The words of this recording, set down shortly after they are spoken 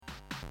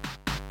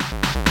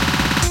Welcome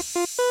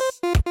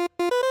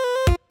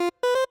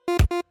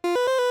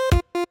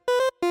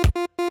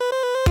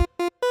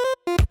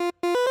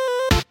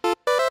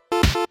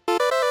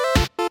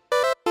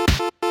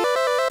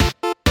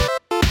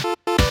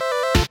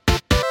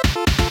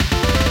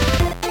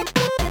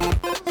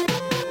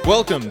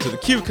to the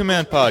Q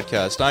Command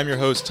Podcast. I'm your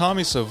host,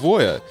 Tommy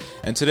Savoya,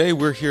 and today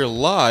we're here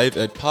live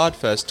at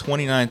PodFest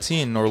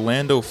 2019 in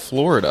Orlando,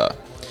 Florida.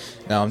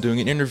 Now, I'm doing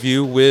an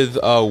interview with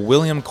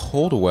William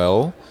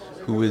Coldwell,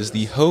 who is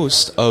the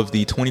host of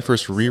the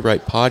 21st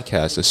Rewrite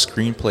Podcast, a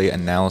screenplay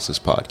analysis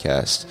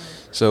podcast.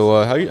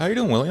 So, how you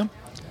doing, William?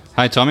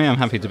 Hi, Tommy. I'm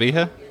happy to be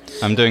here.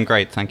 I'm doing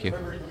great, thank you.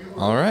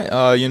 All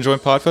right. You enjoying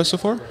PodFest so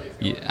far?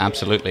 Yeah,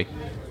 absolutely.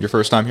 Your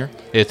first time here?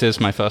 It is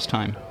my first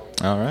time.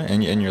 All right,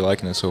 and you're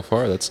liking it so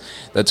far.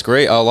 That's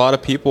great. A lot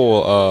of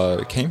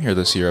people came here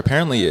this year.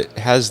 Apparently, it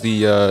has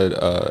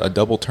a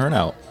double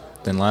turnout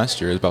than last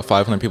year. It was about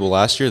 500 people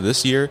last year.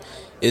 This year,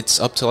 it's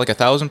up to like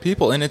 1,000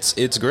 people, and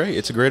it's great.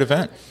 It's a great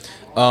event.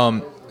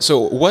 So,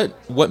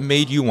 what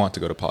made you want to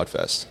go to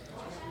PodFest?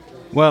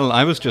 Well,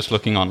 I was just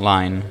looking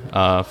online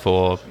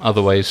for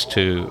other ways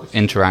to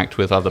interact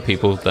with other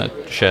people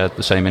that shared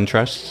the same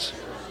interests,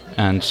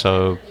 and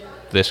so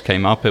this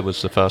came up. It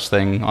was the first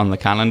thing on the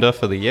calendar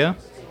for the year.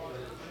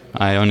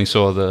 I only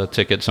saw the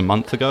tickets a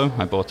month ago.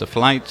 I bought a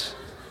flight,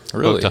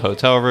 booked a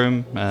hotel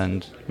room,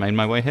 and made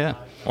my way here.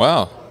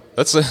 Wow,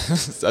 that's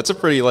a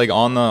pretty like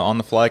on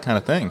the fly kind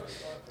of thing.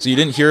 So you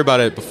didn't hear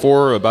about it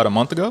before about a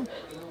month ago?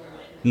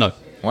 No.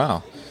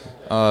 Wow.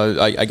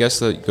 I guess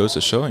that goes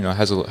to show, it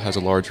has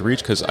a large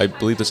reach, because I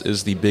believe this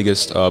is the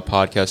biggest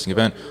podcasting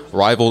event,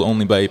 rivaled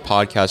only by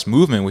Podcast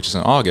Movement, which is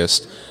in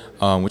August,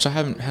 which I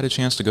haven't had a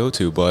chance to go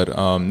to. But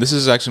this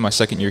is actually my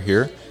second year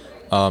here.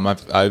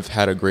 I've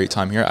had a great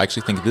time here. I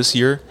actually think this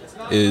year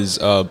is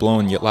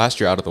blowing last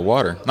year out of the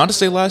water. Not to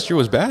say last year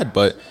was bad,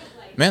 but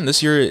man,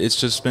 this year it's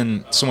just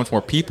been so much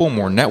more people,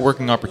 more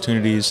networking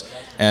opportunities,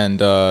 and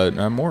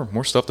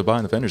more stuff to buy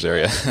in the vendors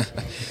area.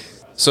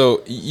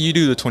 So you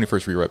do the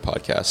 21st Rewrite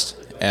Podcast,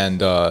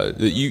 and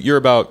you're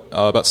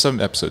about 7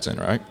 episodes in,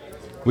 right?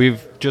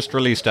 We've just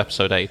released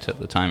episode 8 at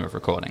the time of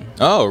recording.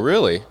 Oh,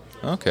 really?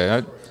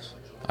 Okay.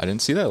 I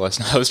didn't see that last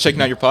night. I was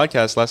checking out your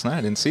podcast last night.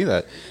 I didn't see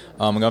that.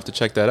 I'm going to have to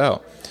check that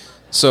out.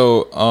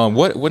 So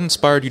what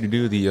inspired you to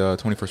do the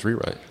 21st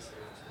Rewrite?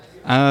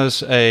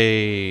 As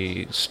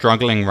a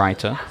struggling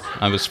writer,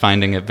 I was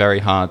finding it very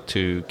hard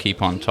to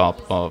keep on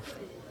top of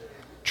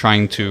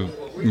trying to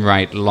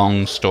write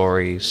long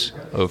stories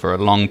over a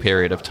long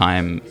period of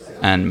time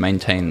and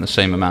maintain the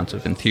same amount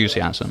of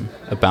enthusiasm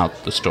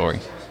about the story.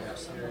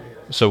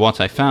 So what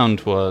I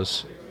found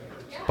was,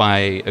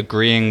 by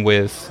agreeing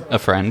with a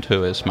friend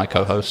who is my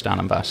co-host,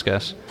 Alan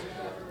Vasquez,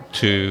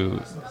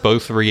 to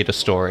both read a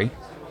story,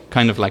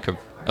 kind of like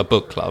a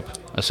book club,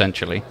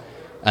 essentially,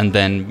 and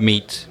then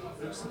meet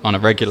on a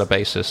regular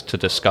basis to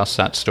discuss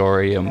that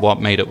story and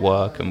what made it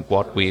work and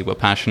what we were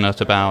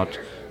passionate about,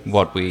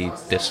 what we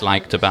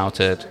disliked about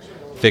it,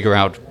 figure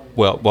out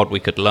what we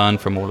could learn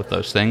from all of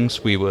those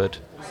things. We would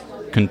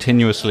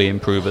continuously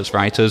improve as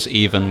writers,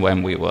 even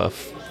when we were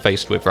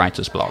faced with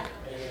writer's block.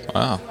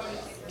 Wow.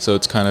 So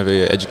it's kind of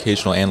an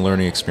educational and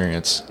learning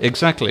experience.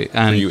 Exactly.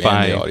 And for you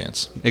and the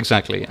audience.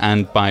 Exactly.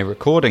 And by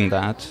recording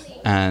that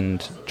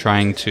and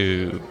trying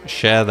to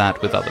share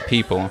that with other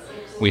people,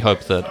 we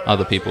hope that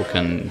other people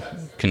can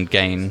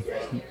gain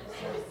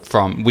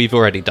from... We've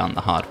already done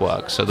the hard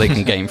work, so they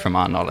can gain from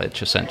our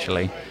knowledge,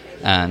 essentially.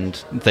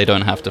 And they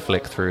don't have to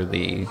flick through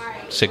the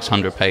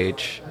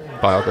 600-page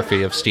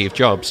biography of Steve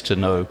Jobs to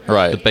know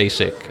the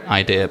basic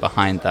idea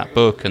behind that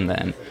book, and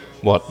then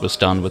what was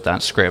done with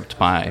that script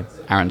by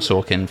Aaron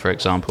Sorkin, for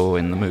example,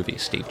 in the movie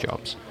Steve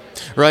Jobs.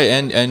 Right,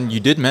 and you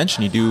did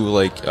mention you do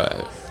like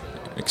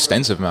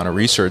extensive amount of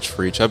research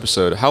for each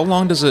episode. How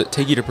long does it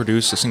take you to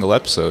produce a single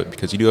episode?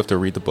 Because you do have to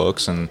read the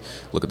books and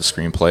look at the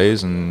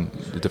screenplays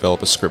and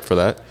develop a script for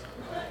that.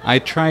 I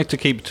try to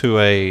keep to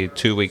a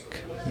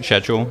 2-week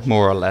schedule,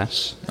 more or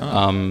less.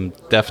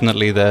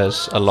 Definitely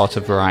there's a lot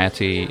of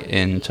variety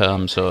in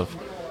terms of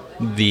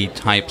the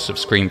types of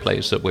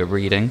screenplays that we're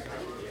reading.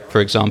 For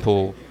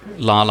example,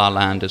 La La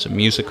Land is a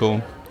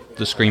musical.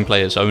 The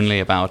screenplay is only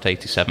about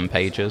 87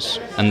 pages,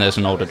 and there's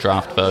an older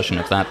draft version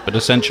of that, but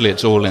essentially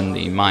it's all in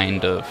the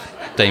mind of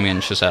Damien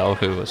Chazelle,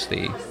 who was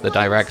the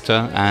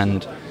director,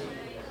 and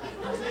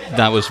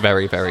that was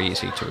very, very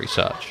easy to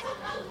research.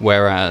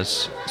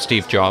 Whereas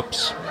Steve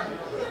Jobs,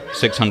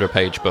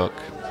 600-page book,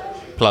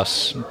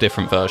 plus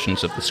different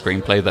versions of the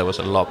screenplay, there was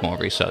a lot more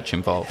research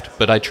involved.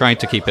 But I tried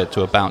to keep it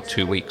to about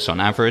 2 weeks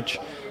on average,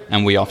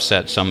 and we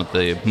offset some of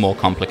the more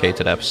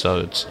complicated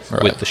episodes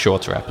with the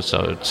shorter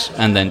episodes,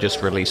 and then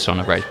just release on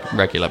a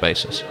regular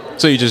basis.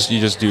 So you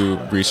just do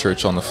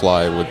research on the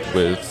fly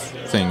with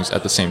things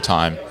at the same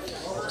time.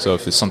 So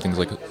if it's something's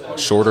like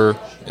shorter,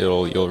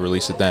 you'll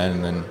release it then,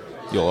 and then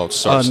you'll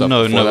start stuff.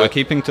 No, that? We're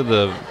keeping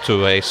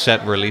to a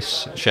set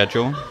release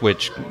schedule,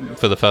 which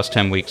for the first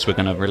 10 weeks we're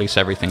going to release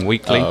everything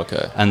weekly. Oh,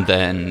 okay. And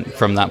then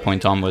from that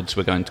point onwards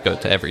we're going to go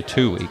to every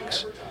 2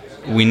 weeks.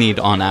 we need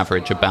on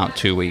average about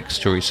 2 weeks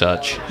to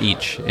research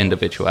each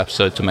individual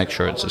episode to make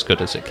sure it's as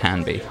good as it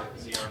can be.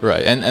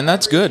 Right, and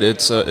that's good.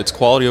 It's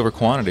quality over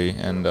quantity,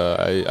 and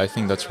I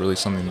think that's really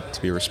something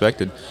to be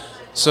respected.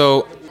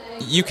 So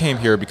you came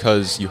here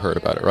because you heard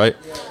about it, right?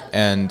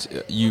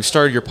 And you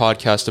started your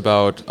podcast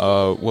about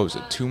what was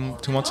it, two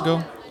months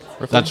ago?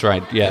 Roughly? That's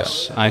right.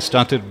 Yes, yeah. I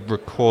started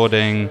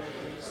recording.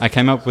 I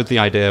came up with the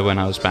idea when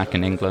I was back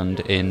in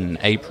England in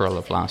April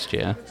of last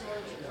year,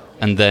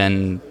 and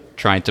then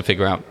tried to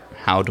figure out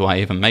how do I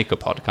even make a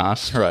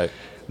podcast. Right.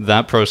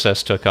 That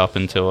process took up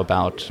until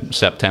about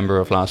September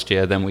of last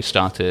year. Then we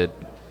started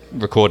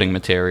recording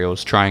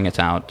materials, trying it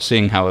out,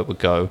 seeing how it would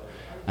go.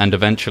 And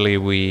eventually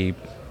we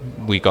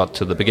got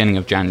to the beginning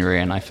of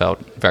January, and I felt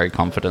very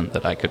confident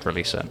that I could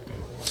release it.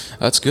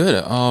 That's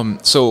good.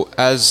 So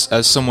as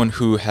someone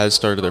who has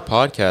started their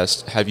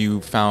podcast, have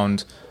you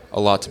found a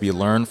lot to be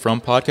learned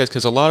from podcasts?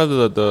 Because a lot of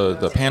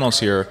the panels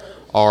here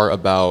are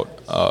about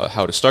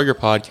how to start your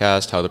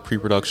podcast, how the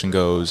pre-production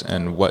goes,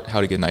 and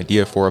how to get an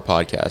idea for a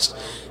podcast.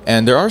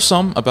 And there are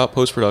some about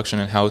post-production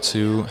and how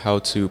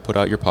to put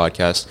out your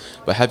podcast.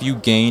 But have you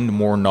gained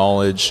more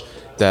knowledge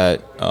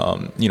that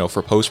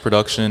for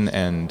post-production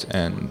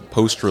and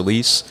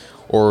post-release,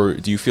 or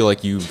do you feel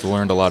like you've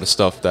learned a lot of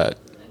stuff that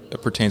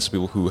pertains to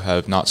people who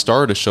have not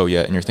started a show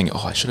yet, and you're thinking,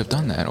 oh, I should have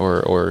done that,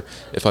 or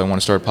if I want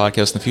to start a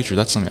podcast in the future,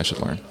 that's something I should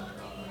learn?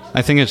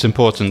 I think it's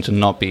important to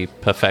not be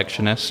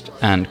perfectionist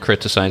and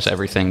criticize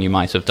everything you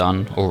might have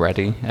done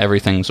already.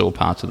 Everything's all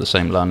part of the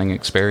same learning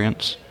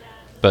experience.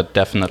 But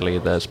definitely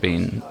there's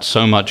been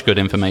so much good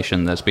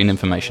information. There's been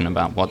information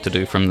about what to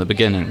do from the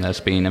beginning. There's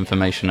been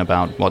information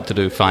about what to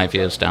do 5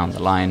 years down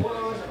the line.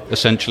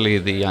 Essentially,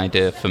 the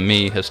idea for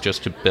me has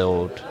just to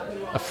build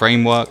a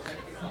framework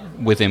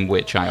within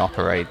which I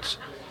operate,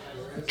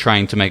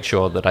 trying to make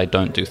sure that I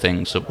don't do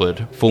things that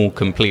would fall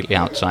completely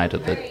outside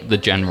of the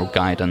general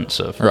guidance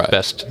of right.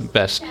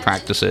 best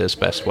practices,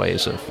 best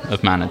ways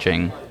of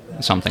managing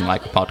something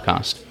like a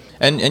podcast.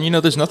 And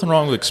there's nothing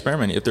wrong with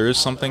experimenting. If there is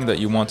something that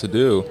you want to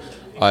do,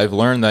 I've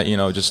learned that,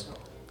 just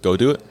go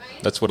do it.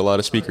 That's what a lot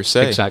of speakers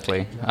say.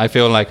 Exactly. I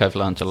feel like I've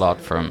learned a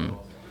lot from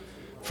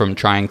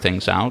trying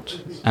things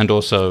out. And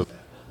also,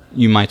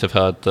 you might have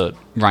heard that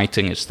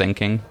writing is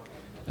thinking.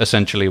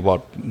 Essentially,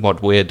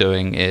 what we're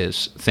doing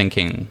is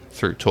thinking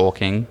through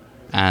talking,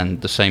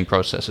 and the same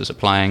process is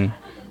applying.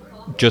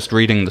 Just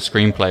reading the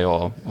screenplay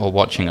or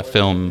watching a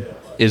film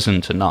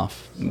isn't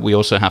enough. We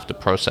also have to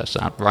process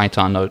that, write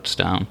our notes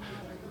down,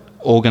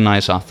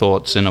 organize our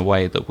thoughts in a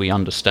way that we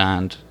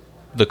understand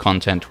the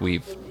content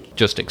we've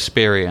just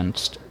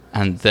experienced,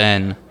 and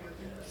then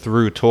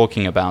through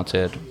talking about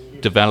it,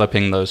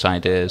 developing those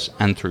ideas,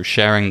 and through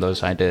sharing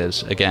those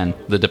ideas, again,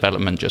 the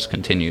development just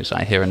continues.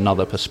 I hear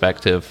another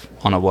perspective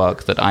on a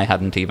work that I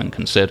hadn't even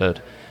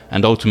considered,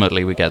 and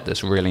ultimately we get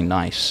this really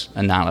nice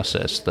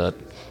analysis that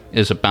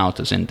is about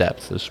as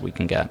in-depth as we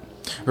can get.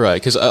 Right,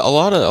 because a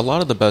lot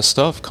of the best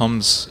stuff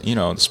comes,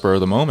 the spur of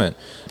the moment,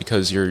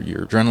 because your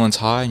adrenaline's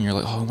high and you're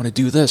like, oh, I want to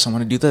do this,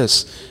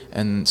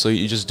 and so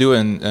you just do it.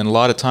 And a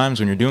lot of times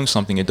when you're doing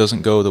something, it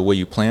doesn't go the way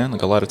you plan.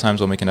 Like a lot of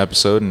times I'll make an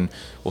episode and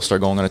we'll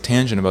start going on a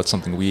tangent about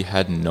something we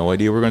had no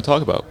idea we were going to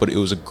talk about, but it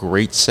was a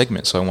great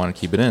segment, so I want to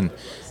keep it in.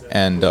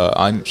 And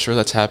I'm sure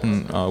that's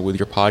happened with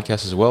your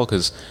podcast as well,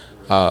 because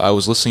I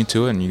was listening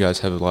to it, and you guys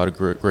have a lot of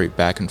great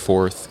back and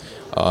forth.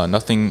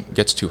 Nothing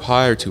gets too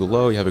high or too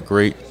low. You have a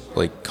great,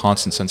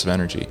 constant sense of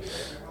energy.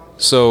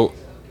 So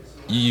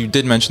you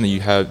did mention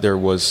that there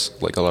was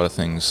a lot of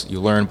things you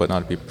learned, but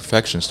not to be a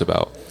perfectionist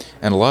about.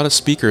 And a lot of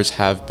speakers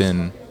have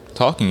been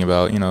talking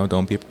about,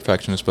 don't be a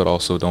perfectionist, but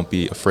also don't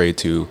be afraid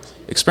to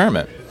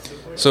experiment.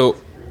 So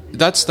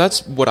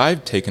that's what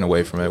I've taken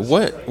away from it.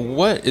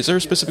 What is there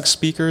a specific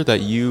speaker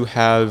that you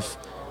have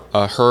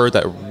heard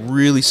that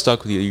really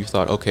stuck with you? You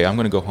thought, okay, I'm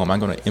going to go home, I'm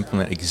going to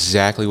implement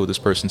exactly what this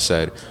person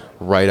said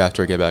right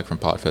after I get back from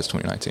Podfest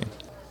 2019?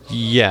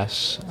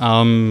 Yes.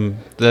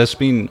 There's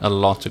been a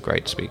lot of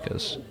great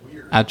speakers.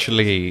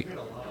 Actually,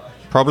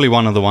 probably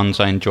one of the ones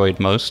I enjoyed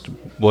most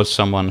was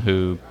someone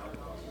who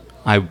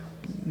I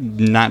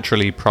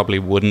naturally probably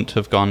wouldn't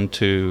have gone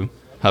to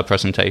her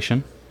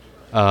presentation.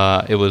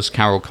 It was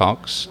Carol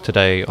Cox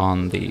today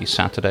on the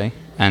Saturday,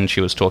 and she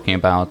was talking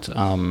about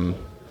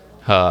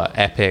her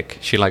epic,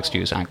 she likes to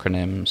use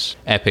acronyms,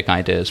 epic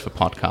ideas for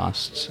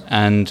podcasts.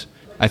 And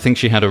I think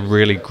she had a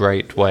really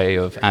great way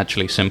of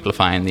actually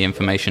simplifying the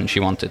information she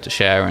wanted to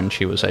share, and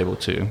she was able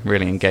to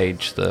really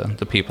engage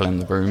the people in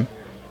the room.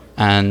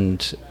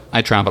 And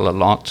I travel a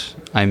lot.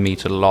 I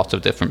meet a lot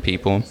of different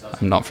people.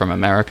 I'm not from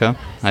America.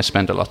 I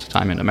spend a lot of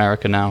time in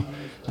America now.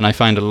 And I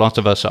find a lot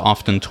of us are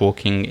often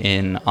talking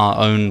in our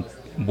own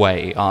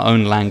way, our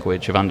own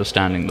language of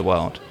understanding the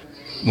world.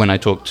 When I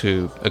talk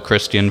to a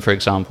Christian, for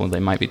example,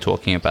 they might be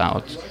talking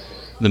about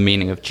the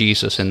meaning of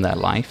Jesus in their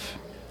life,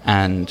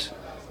 and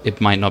it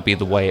might not be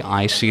the way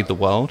I see the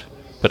world,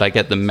 but I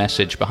get the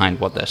message behind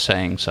what they're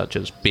saying, such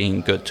as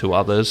being good to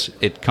others.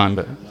 It kind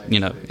of,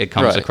 it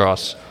comes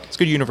across. It's a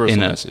good universal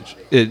message.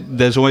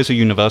 There's always a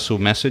universal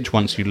message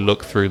once you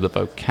look through the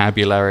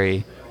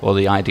vocabulary or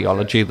the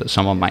ideology that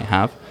someone might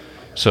have.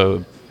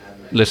 So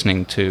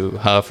listening to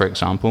her, for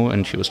example,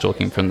 and she was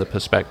talking from the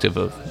perspective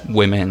of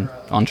women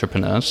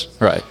entrepreneurs.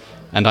 Right.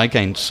 And I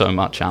gained so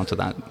much out of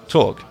that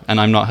talk. And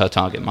I'm not her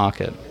target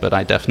market, but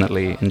I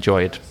definitely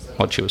enjoyed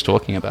what she was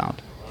talking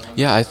about.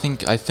 Yeah, I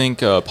think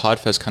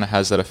Podfest kind of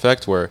has that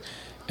effect where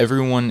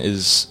everyone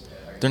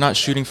they're not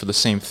shooting for the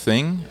same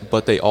thing,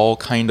 but they all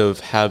kind of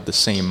have the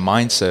same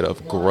mindset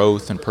of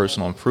growth and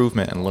personal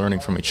improvement and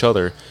learning from each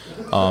other.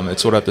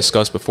 It's what I've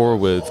discussed before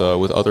with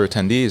other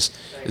attendees,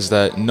 is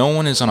that no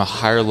one is on a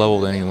higher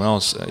level than anyone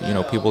else.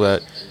 People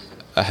that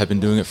have been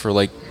doing it for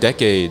like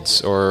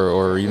decades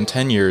or even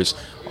 10 years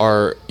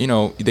are,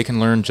 they can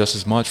learn just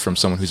as much from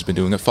someone who's been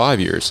doing it 5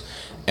 years.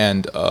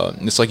 And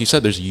it's like you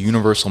said, there's a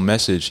universal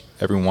message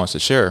everyone wants to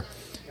share.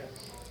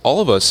 All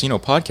of us,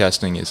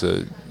 podcasting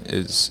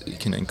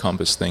can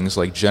encompass things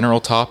like general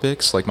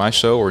topics like my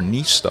show, or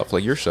niche stuff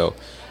like your show.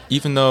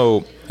 Even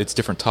though it's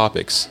different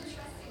topics,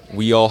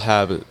 we all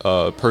have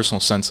a personal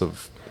sense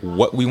of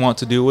what we want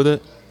to do with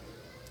it,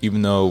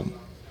 even though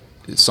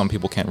some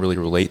people can't really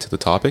relate to the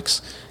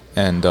topics.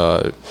 And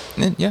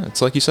yeah,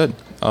 it's like you said,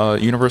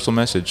 universal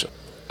message.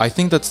 I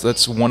think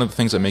that's one of the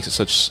things that makes it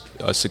such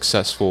a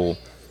successful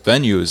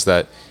venue, is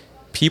that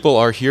people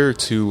are here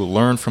to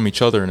learn from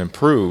each other and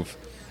improve,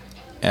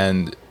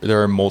 and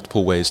there are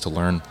multiple ways to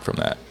learn from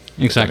that.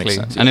 Exactly.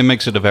 That and it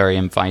makes it a very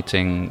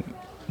inviting,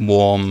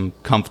 warm,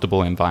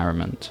 comfortable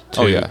environment.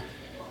 Oh, yeah.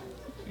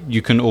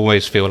 You can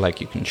always feel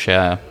like you can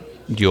share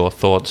your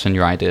thoughts and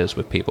your ideas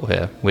with people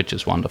here, which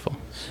is wonderful.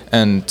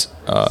 And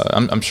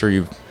I'm sure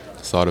you've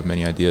thought of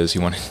many ideas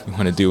you want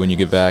to do when you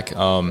get back.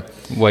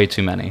 Way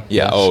too many.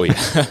 Yeah. Yes. Oh,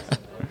 yeah.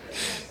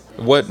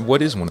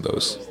 What is one of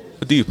those?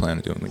 What do you plan on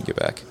doing when you get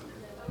back?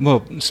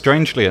 Well,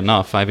 strangely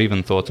enough, I've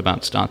even thought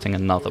about starting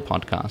another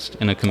podcast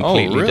in a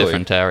completely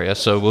different area.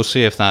 So we'll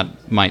see if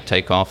that might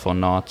take off or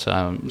not.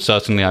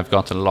 Certainly, I've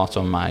got a lot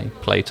on my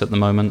plate at the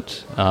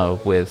moment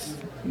with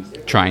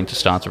trying to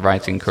start a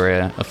writing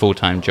career, a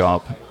full-time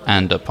job,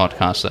 and a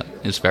podcast that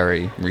is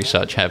very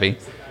research-heavy.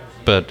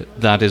 But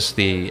that is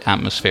the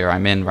atmosphere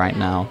I'm in right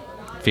now,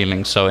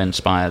 feeling so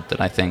inspired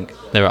that I think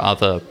there are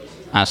other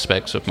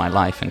aspects of my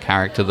life and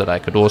character that I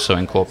could also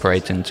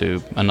incorporate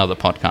into another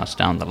podcast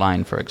down the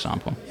line, for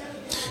example.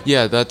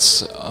 Yeah,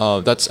 that's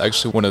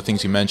actually one of the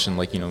things you mentioned,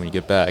 like, when you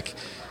get back,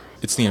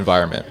 it's the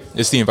environment.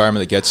 It's the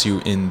environment that gets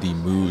you in the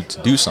mood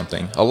to do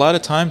something. A lot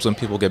of times when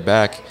people get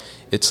back,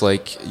 it's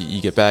like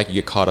you get back, you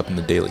get caught up in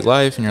the daily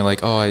life, and you're like,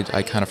 oh,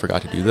 I kind of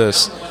forgot to do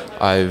this.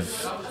 I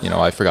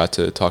forgot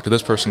to talk to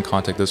this person,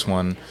 contact this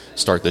one,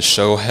 start this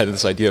show I had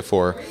this idea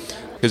for.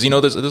 Because,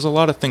 there's a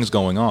lot of things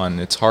going on.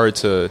 It's hard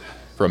to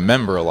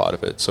remember a lot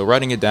of it. So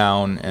writing it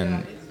down,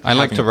 and I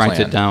like to write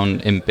it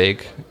down in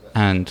big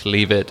and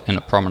leave it in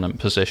a prominent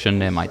position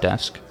near my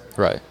desk.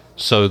 Right.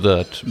 So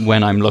that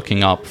when I'm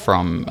looking up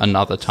from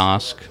another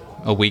task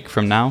a week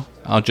from now,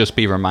 I'll just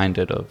be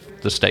reminded of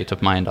the state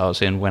of mind I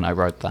was in when I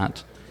wrote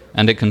that.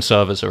 And it can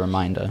serve as a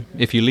reminder.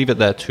 If you leave it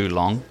there too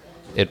long,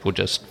 it will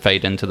just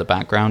fade into the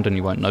background and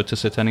you won't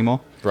notice it anymore.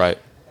 Right.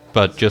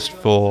 But just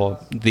for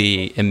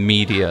the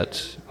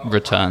immediate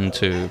return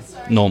to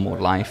normal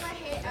life,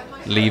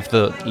 leave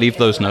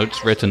those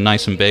notes written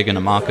nice and big in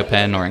a marker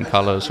pen or in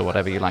colors or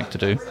whatever you like to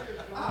do,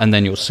 and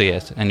then you'll see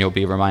it and you'll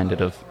be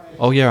reminded of,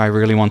 oh yeah, I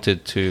really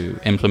wanted to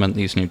implement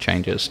these new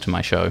changes to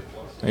my show.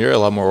 You're a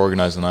lot more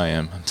organized than I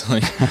am. I'm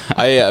telling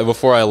you.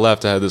 Before I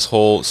left, I had this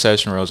whole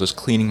session where I was just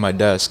cleaning my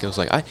desk. I was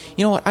like,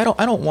 you know what? I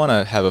don't want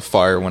to have a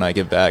fire when I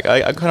get back.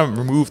 I kind of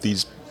removed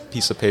these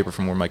piece of paper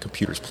from where my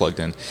computer's plugged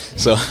in.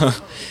 So,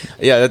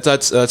 yeah,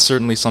 that's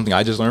certainly something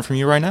I just learned from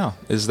you right now.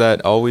 Is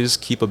that always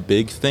keep a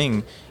big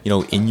thing,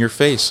 in your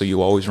face, so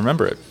you always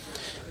remember it.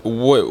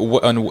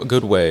 What a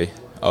good way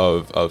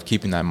of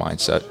keeping that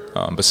mindset,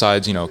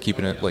 besides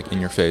keeping it like in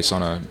your face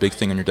on a big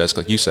thing on your desk,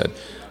 like you said,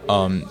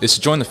 is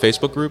to join the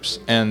Facebook groups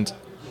and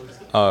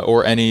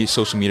or any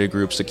social media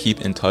groups to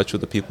keep in touch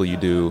with the people you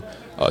do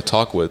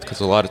talk with, because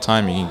a lot of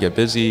time you can get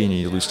busy and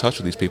you lose touch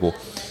with these people.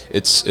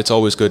 It's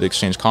always good to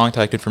exchange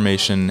contact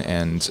information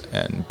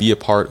and be a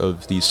part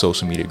of these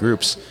social media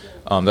groups.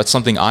 That's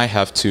something I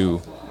have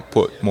to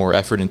put more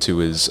effort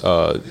into, is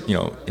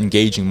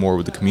engaging more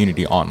with the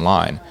community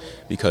online,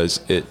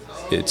 because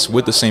it's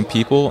with the same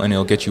people and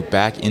it'll get you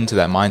back into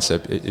that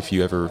mindset if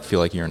you ever feel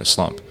like you're in a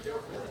slump.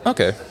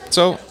 Okay,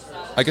 so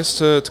I guess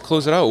to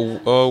close it out,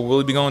 will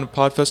you be going to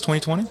Podfest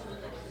 2020?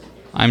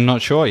 I'm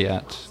not sure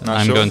yet.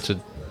 I'm sure? going to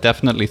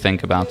definitely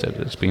think about it.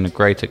 It's been a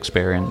great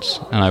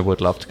experience, and I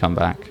would love to come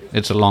back.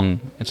 It's a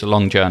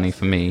long journey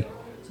for me,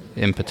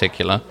 in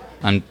particular.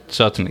 I'm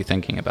certainly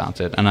thinking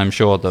about it, and I'm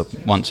sure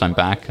that once I'm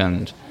back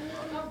and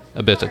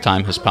a bit of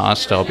time has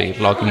passed, I'll be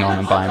logging on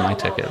and buying my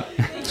ticket.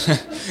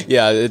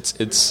 Yeah, it's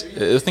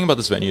the thing about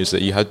this venue is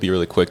that you have to be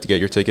really quick to get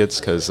your tickets,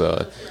 because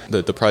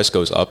the price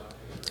goes up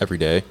every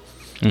day.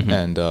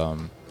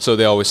 And so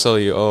they always tell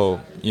you,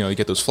 you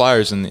get those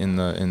flyers in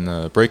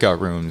the breakout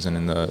rooms and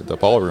in the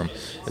ballroom,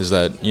 is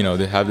that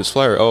they have this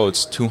flyer,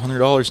 it's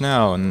 $200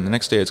 now, and the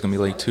next day it's gonna be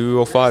like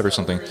 $205 or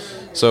something.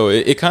 So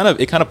it kind of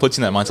puts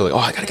you in that mindset,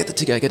 like, I gotta get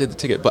the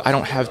ticket, but I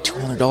don't have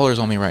 $200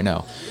 on me right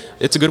now.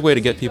 It's a good way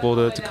to get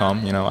people to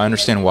come. I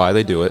understand why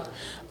they do it,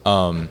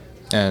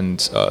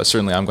 and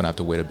certainly I'm gonna have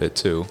to wait a bit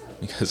too,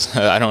 because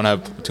I don't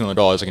have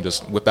 $200 I can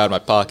just whip out of my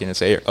pocket and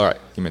say, here, all right,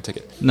 give me a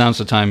ticket. Now's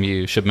the time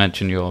you should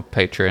mention your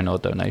Patreon or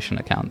donation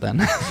account then.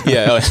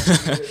 Yeah,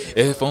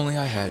 if only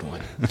I had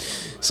one.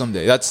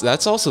 Someday.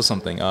 That's also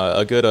something,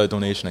 a good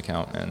donation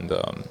account. And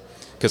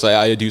because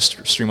I do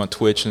stream on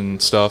Twitch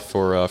and stuff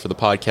for the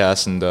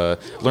podcast, and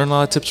learn a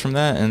lot of tips from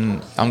that.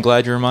 And I'm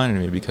glad you reminded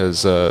me,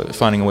 because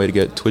finding a way to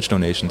get Twitch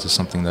donations is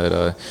something that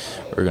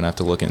we're going to have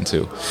to look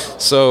into.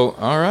 So,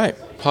 all right.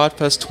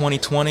 Podfest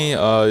 2020,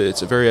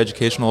 it's a very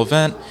educational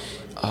event.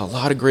 A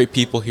lot of great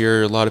people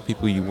here, a lot of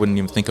people you wouldn't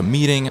even think of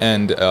meeting,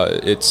 and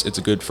it's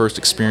a good first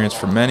experience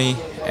for many.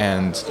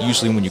 And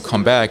usually when you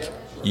come back,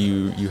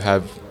 you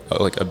have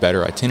like a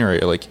better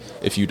itinerary. Like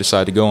if you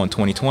decide to go in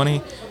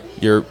 2020,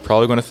 you're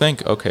probably going to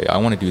think, okay, I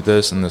want to do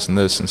this and this and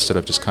this, instead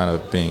of just kind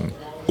of being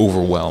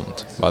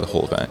overwhelmed by the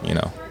whole event.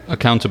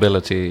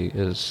 Accountability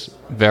is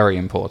very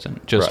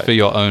important, just for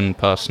your own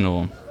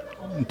personal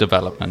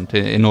development.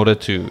 In order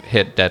to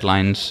hit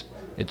deadlines,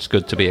 it's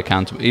good to be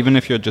accountable, even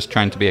if you're just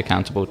trying to be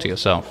accountable to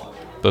yourself.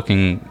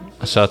 Booking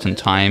a certain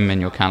time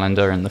in your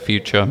calendar in the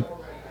future,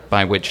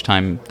 by which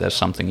time there's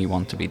something you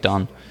want to be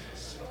done,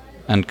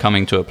 and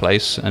coming to a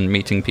place and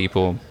meeting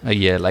people a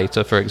year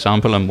later, for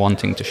example, and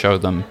wanting to show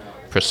them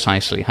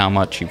precisely how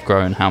much you've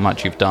grown, how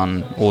much you've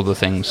done, all the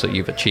things that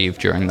you've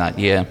achieved during that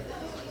year.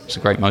 It's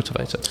a great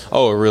motivator.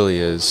 Oh, it really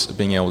is,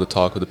 being able to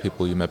talk with the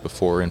people you met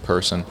before in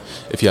person,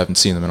 if you haven't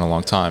seen them in a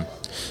long time.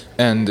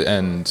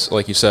 And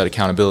like you said,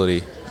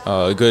 accountability.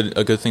 A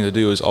good thing to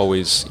do is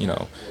always,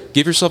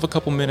 give yourself a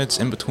couple minutes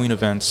in between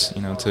events,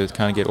 to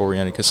kind of get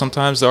oriented. Because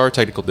sometimes there are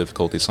technical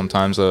difficulties.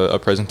 Sometimes a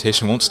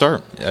presentation won't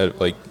start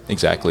at like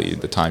exactly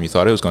the time you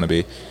thought it was going to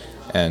be,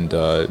 and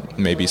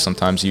maybe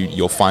sometimes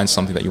you'll find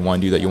something that you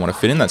want to do that you want to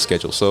fit in that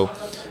schedule. So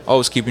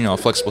always keeping a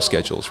flexible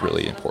schedule is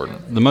really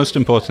important. The most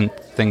important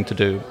thing to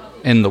do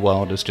in the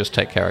world is just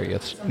take care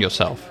of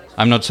yourself.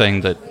 I'm not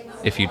saying that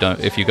if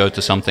you go to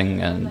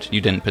something and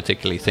you didn't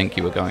particularly think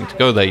you were going to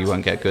go there, you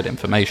won't get good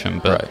information.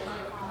 But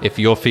if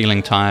you're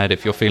feeling tired,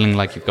 if you're feeling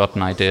like you've got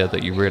an idea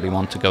that you really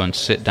want to go and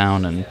sit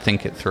down and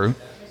think it through,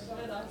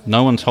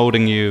 no one's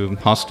holding you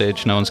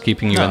hostage, no one's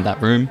keeping you in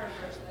that room.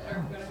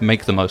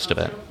 Make the most of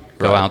it.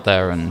 Go out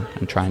there and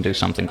try and do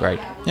something great.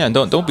 Yeah, and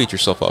don't beat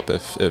yourself up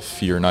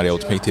if you're not able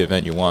to make the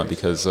event you want,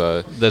 because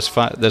there's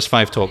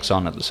 5 talks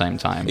on at the same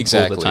time.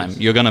 Exactly. All the time.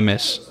 You're going to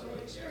miss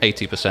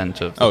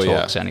 80% of the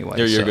talks anyway.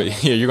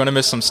 You're going to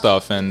miss some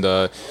stuff, and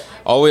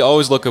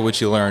always look at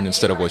what you learned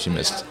instead of what you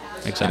missed.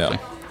 Exactly.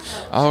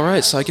 All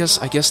right, so I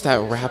guess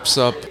that wraps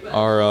up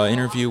our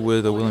interview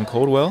with William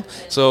Coldwell.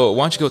 So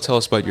why don't you go tell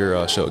us about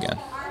your show again?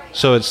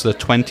 So it's the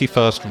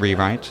 21st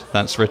Rewrite.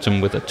 That's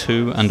written with a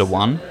 2 and a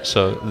 1.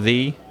 So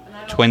the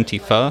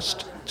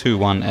 21st,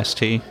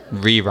 21ST,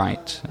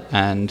 Rewrite.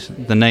 And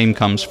the name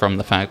comes from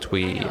the fact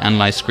we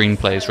analyze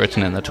screenplays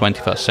written in the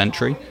 21st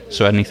century,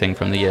 so anything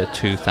from the year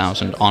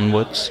 2000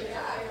 onwards,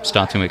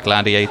 starting with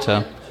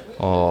Gladiator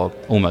or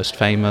Almost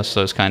Famous.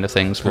 Those kind of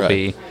things will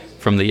be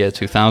from the year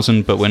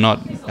 2000, but we're not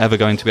ever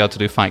going to be able to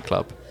do Fight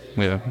Club.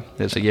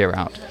 There's a year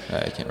out.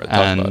 I can't really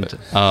talk about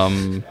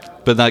it.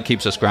 But that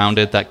keeps us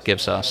grounded. That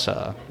gives us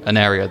an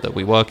area that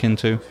we work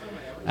into,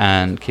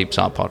 and keeps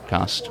our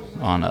podcast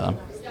on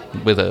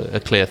with a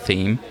clear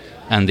theme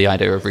and the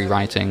idea of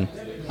rewriting.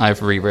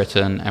 I've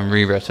rewritten and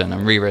rewritten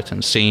and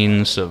rewritten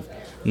scenes of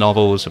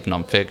novels, of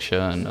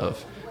non-fiction,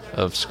 of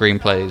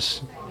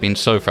screenplays. Been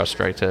so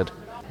frustrated.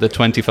 The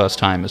 21st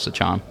time is the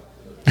charm.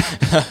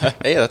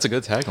 Hey, that's a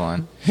good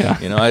tagline. Yeah.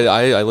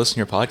 I listen to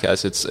your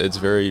podcast. It's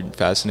very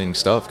fascinating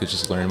stuff, because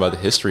just learning about the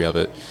history of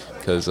it.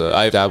 Because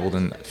I've dabbled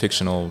in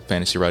fictional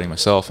fantasy writing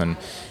myself, and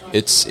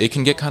it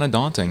can get kind of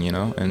daunting,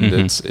 and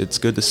it's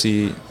good to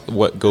see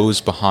what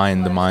goes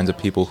behind the minds of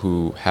people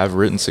who have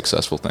written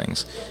successful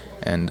things.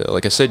 And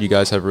like I said, you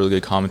guys have a really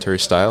good commentary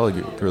style.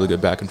 You're really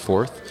good back and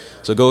forth.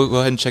 So go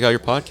ahead and check out your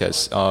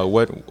podcast.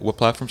 What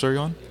platforms are you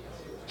on?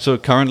 So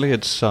currently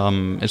it's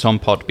on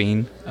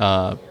Podbean,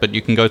 but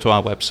you can go to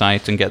our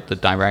website and get the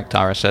direct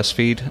RSS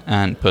feed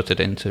and put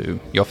it into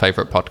your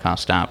favorite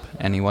podcast app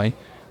anyway.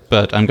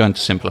 But I'm going to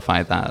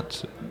simplify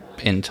that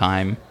in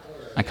time.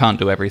 I can't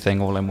do everything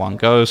all in one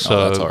go,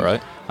 so that's all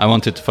right. I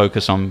wanted to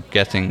focus on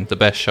getting the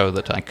best show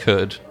that I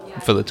could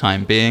for the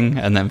time being,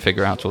 and then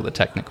figure out all the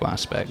technical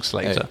aspects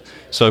later. Hey,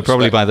 so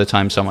probably by the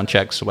time someone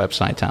checks the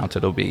website out,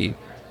 it'll be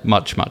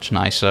much, much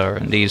nicer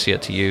and easier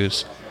to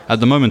use. At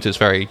the moment, it's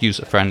very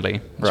user-friendly.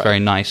 It's very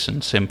nice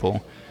and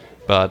simple.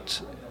 But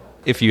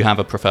if you have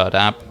a preferred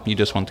app, you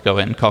just want to go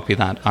in, copy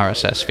that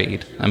RSS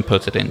feed, and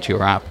put it into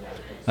your app,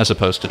 as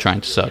opposed to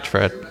trying to search for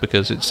it,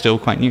 because it's still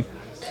quite new.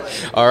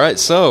 All right,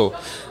 so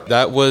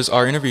that was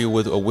our interview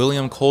with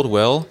William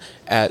Coldwell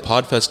at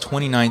Podfest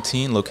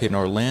 2019, located in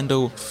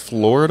Orlando,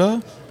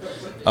 Florida.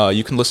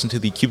 You can listen to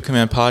the Cube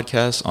Command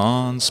podcast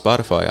on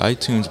Spotify,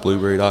 iTunes,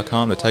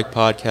 Blueberry.com, the Tech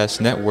Podcast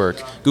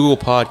Network, Google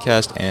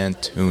Podcast, and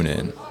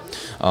TuneIn.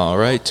 All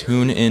right,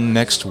 tune in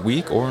next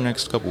week or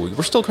next couple weeks.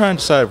 We're still trying to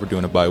decide if we're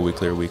doing a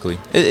bi-weekly or weekly.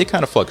 It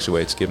kind of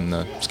fluctuates given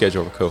the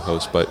schedule of a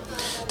co-host, but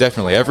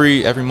definitely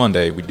every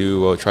Monday we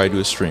do try to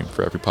do a stream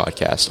for every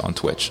podcast on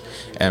Twitch.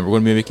 And we're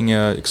going to be making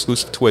an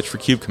exclusive Twitch for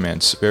Cube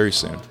Commands very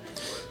soon.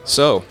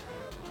 So,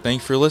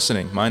 thank you for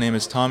listening. My name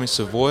is Tommy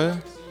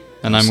Savoya.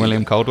 And I'm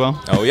William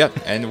Coldwell. Oh, yeah,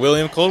 and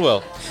William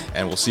Coldwell.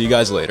 And we'll see you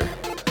guys later.